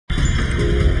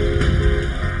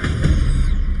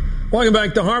Welcome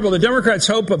back to Harville. The Democrats'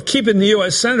 hope of keeping the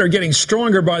U.S. Senator getting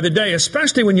stronger by the day,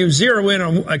 especially when you zero in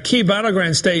on a key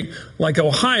battleground state like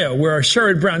Ohio, where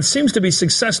Sherrod Brown seems to be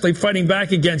successfully fighting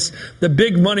back against the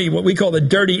big money, what we call the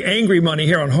dirty, angry money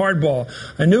here on hardball.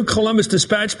 A new Columbus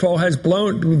Dispatch poll has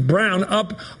blown Brown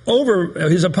up over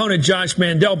his opponent, Josh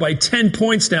Mandel, by 10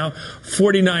 points now,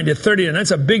 49-30. And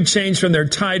that's a big change from their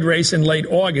tied race in late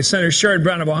August. Senator Sherrod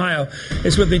Brown of Ohio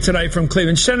is with me tonight from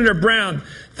Cleveland. Senator Brown,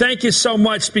 thank you so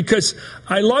much, because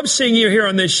I love seeing you here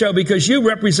on this show, because you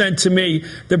represent to me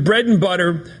the bread and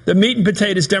butter, the meat and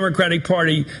potatoes Democratic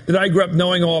Party that I grew up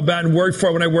knowing all about and worked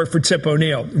for when I worked for Tip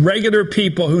O'Neill. Regular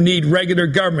people who need regular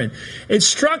government. It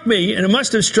struck me, and it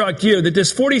must have struck you, that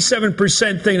this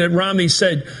 47% thing that Romney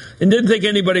said, and didn't think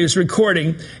anybody was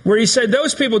recording, where he said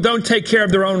those people don't take care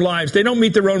of their own lives. They don't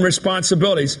meet their own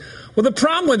responsibilities. Well, the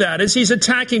problem with that is he's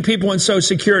attacking people on Social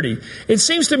Security. It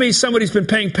seems to me somebody's been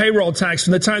paying payroll tax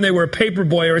from the time they were a paper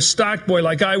boy or a stock boy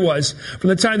like I was, from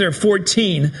the time they were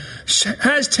 14,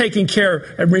 has taken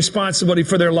care and responsibility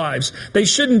for their lives. They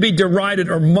shouldn't be derided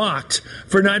or mocked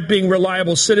for not being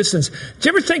reliable citizens. Do you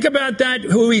ever think about that?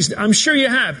 I'm sure you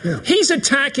have. Yeah. He's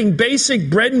attacking basic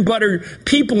bread and butter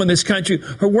people in this country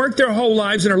who work their whole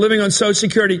lives and are living on Social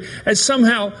Security as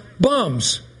somehow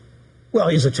bums. Well,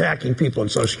 he's attacking people in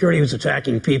Social Security. He was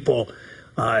attacking people,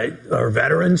 or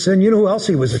veterans. And you know who else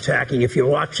he was attacking? If you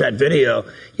watch that video,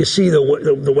 you see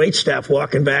the wait staff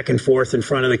walking back and forth in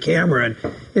front of the camera. And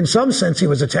in some sense, he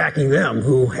was attacking them,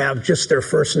 who have just their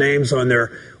first names on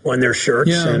their shirts.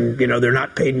 Yeah. And, you know, they're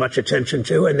not paid much attention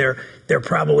to. And they're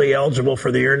probably eligible for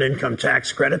the earned income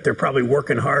tax credit. They're probably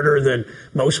working harder than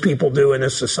most people do in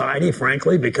this society,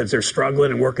 frankly, because they're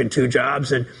struggling and working 2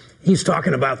 jobs. And he's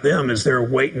talking about them as they're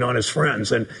waiting on his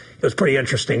friends, and it was pretty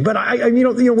interesting. But when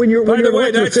you're by the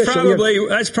way,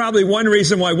 that's probably one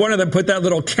reason why one of them put that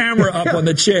little camera up on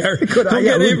the chair. Don't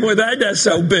get even with that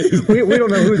SOB. We don't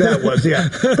know who that was. Yeah,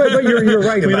 but you're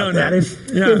right about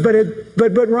that.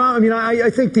 But Ron, I mean,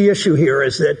 I think the issue here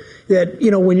is that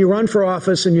you know, when you run for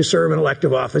office and you serve an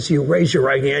elective office, you raise your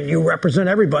right hand, you represent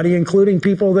everybody, including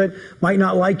people that might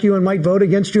not like you and might vote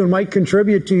against you and might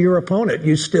contribute to your opponent.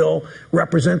 You still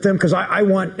represent them, because I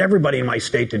want everybody in my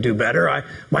state to do better.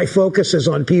 My focus is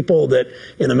on people that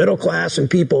in the middle class and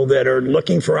people that are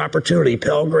looking for opportunity,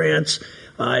 Pell Grants,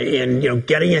 and, you know,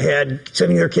 getting ahead,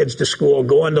 sending their kids to school,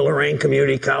 going to Lorain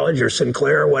Community College or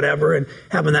Sinclair or whatever, and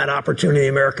having that opportunity, the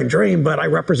American dream. But I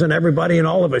represent everybody, and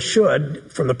all of us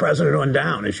should, from the president on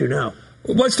down, as you know.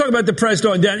 Let's talk about the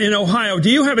president on down. In Ohio,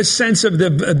 do you have a sense of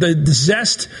the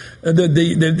zest,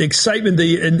 the excitement,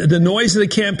 the noise of the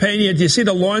campaign? Do you see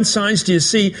the lawn signs? Do you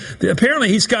see apparently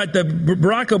he's got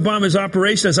Barack Obama's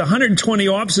operation has 120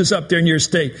 offices up there in your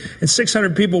state and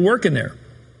 600 people working there.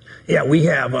 Yeah, we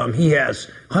have. He has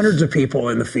hundreds of people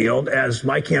in the field, as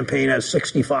my campaign has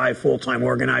 65 full-time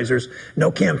organizers.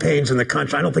 No campaigns in the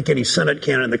country. I don't think any Senate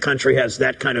candidate in the country has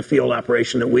that kind of field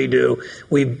operation that we do.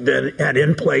 We've been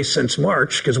in place since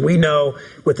March, because we know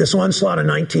with this onslaught of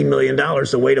 $19 million,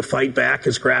 the way to fight back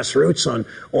is grassroots,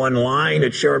 online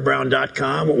at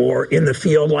SherrodBrown.com or in the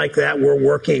field like that. We're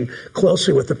working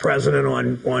closely with the president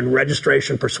on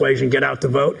registration, persuasion, get out the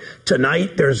vote.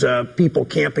 Tonight, there's people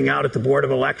camping out at the Board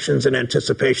of Elections in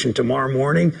anticipation tomorrow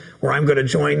morning, where I'm going to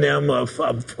join them of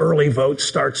early vote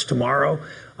starts tomorrow.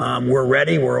 We're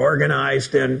ready, we're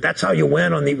organized, and that's how you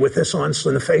win with this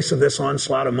in the face of this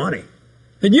onslaught of money.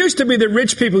 It used to be that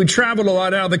rich people who traveled a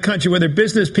lot out of the country, whether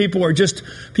business people or just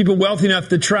people wealthy enough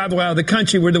to travel out of the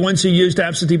country, were the ones who used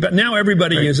absentee. But now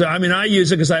everybody uses it. I mean, I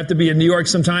use it because I have to be in New York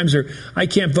sometimes, or I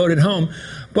can't vote at home.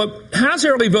 But how's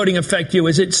early voting affect you?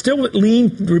 Is it still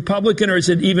lean Republican, or is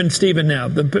it even Steven now?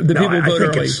 The people who vote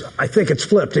early. I think it's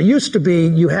flipped. It used to be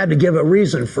you had to give a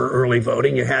reason for early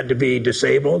voting. You had to be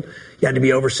disabled. You had to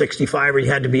be over 65, or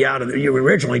you had to be out of you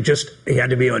had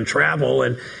to be on travel,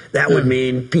 and that would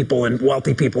mean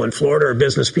wealthy people in Florida, or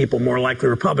business people more likely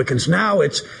Republicans. Now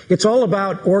it's all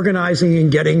about organizing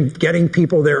and getting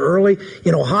people there early.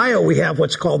 In Ohio, we have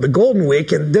what's called the Golden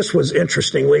Week, and this was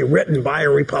interestingly written by a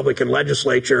Republican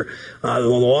legislature. The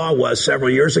law was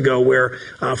several years ago, where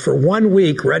for 1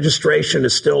 week registration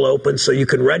is still open, so you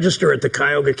can register at the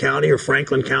Cuyahoga County or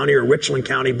Franklin County or Richland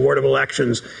County Board of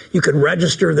Elections. You can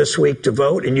register this week to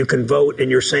vote, and you can vote in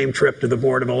your same trip to the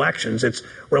Board of Elections. It's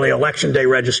really Election Day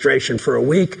registration for a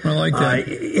week. I like that.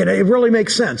 It really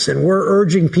makes sense, and we're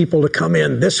urging people to come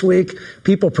in this week,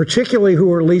 people particularly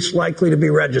who are least likely to be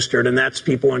registered, and that's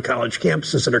people on college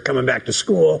campuses that are coming back to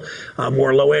school,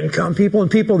 more low-income people, and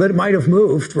people that might have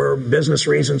moved for business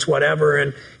reasons, whatever,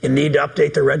 and need to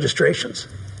update their registrations.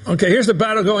 Okay, here's the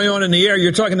battle going on in the air.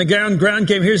 You're talking the ground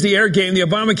game. Here's the air game. The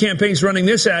Obama campaign's running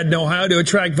this ad in Ohio to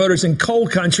attract voters in coal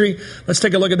country. Let's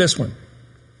take a look at this one.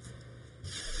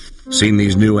 Seen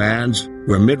these new ads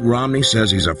where Mitt Romney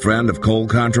says he's a friend of coal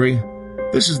country?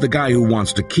 This is the guy who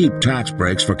wants to keep tax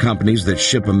breaks for companies that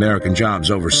ship American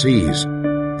jobs overseas.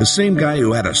 The same guy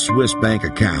who had a Swiss bank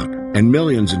account and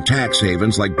millions in tax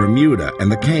havens like Bermuda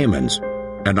and the Caymans.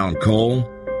 And on coal?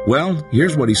 Well,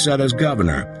 here's what he said as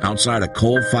governor outside a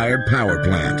coal-fired power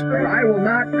plant. I will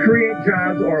not create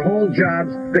jobs or hold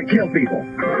jobs that kill people.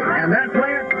 And that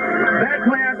plant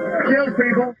kills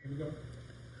people.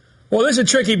 Well, this is a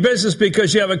tricky business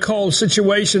because you have a coal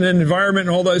situation and environment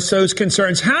and all those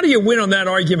concerns. How do you win on that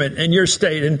argument in your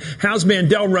state? And how's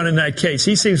Mandel running that case?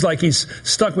 He seems like he's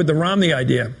stuck with the Romney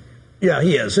idea. Yeah,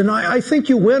 he is. And I think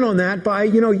you win on that by,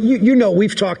 you know,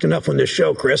 we've talked enough on this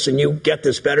show, Chris, and you get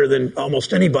this better than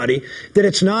almost anybody, that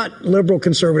it's not liberal,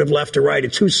 conservative, left or right.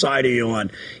 It's whose side are you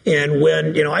on? And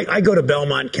when, you know, I go to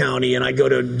Belmont County and I go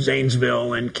to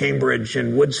Zanesville and Cambridge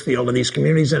and Woodsfield and these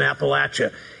communities in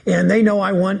Appalachia. And they know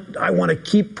I want to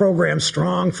keep programs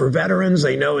strong for veterans.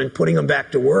 They know in putting them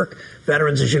back to work.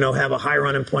 Veterans, as you know, have a higher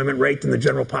unemployment rate than the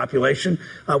general population.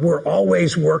 We're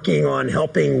always working on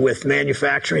helping with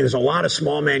manufacturing. There's a lot of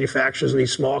small manufacturers in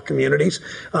these small communities.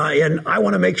 And I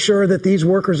want to make sure that these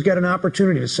workers get an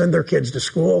opportunity to send their kids to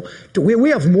school. We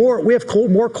have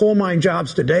more coal mine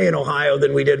jobs today in Ohio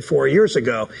than we did 4 years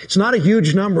ago. It's not a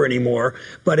huge number anymore,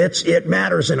 but it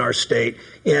matters in our state.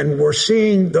 And we're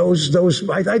seeing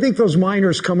I think those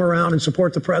miners come around and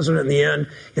support the president in the end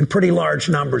in pretty large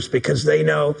numbers because they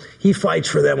know he fights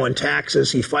for them on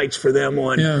taxes. He fights for them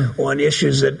on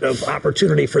issues of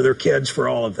opportunity for their kids, for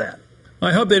all of that.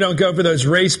 I hope they don't go for those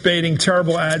race-baiting,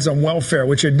 terrible ads on welfare,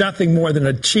 which are nothing more than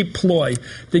a cheap ploy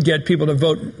to get people to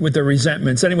vote with their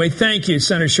resentments. Anyway, thank you,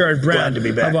 Senator Sherrod Brown Glad to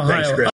be back. of Ohio. Thanks, Chris.